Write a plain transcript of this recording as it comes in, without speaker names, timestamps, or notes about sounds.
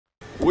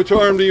Which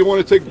arm do you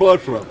want to take blood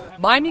from?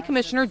 Miami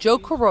Commissioner Joe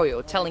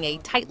Carollo telling a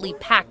tightly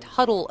packed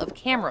huddle of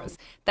cameras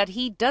that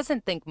he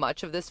doesn't think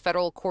much of this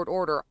federal court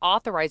order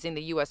authorizing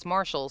the U.S.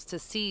 Marshals to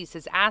seize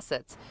his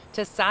assets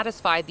to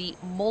satisfy the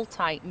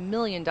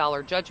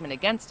multi-million-dollar judgment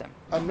against him.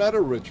 I'm not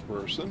a rich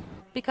person.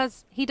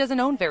 Because he doesn't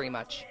own very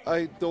much.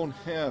 I don't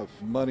have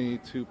money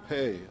to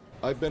pay.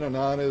 I've been an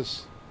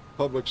honest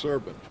public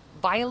servant.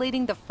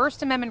 Violating the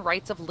First Amendment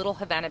rights of Little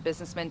Havana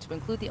businessmen to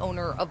include the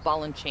owner of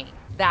Ball and Chain.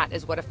 That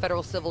is what a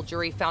federal civil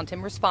jury found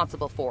him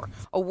responsible for,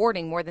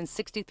 awarding more than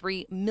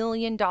 $63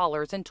 million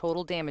in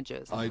total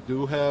damages. I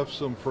do have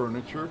some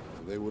furniture.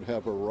 They would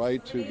have a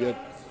right to get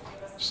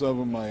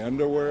some of my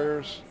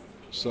underwears,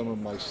 some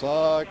of my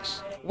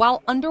socks.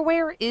 While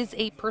underwear is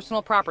a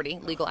personal property,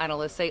 legal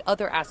analysts say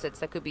other assets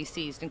that could be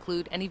seized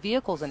include any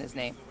vehicles in his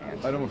name.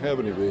 I don't have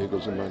any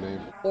vehicles in my name.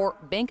 Or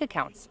bank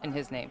accounts in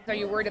his name. Are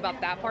you worried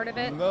about that part of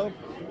it? No.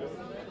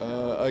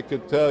 I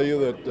could tell you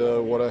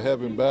that what I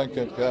have in bank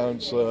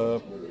accounts,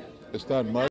 it's not much.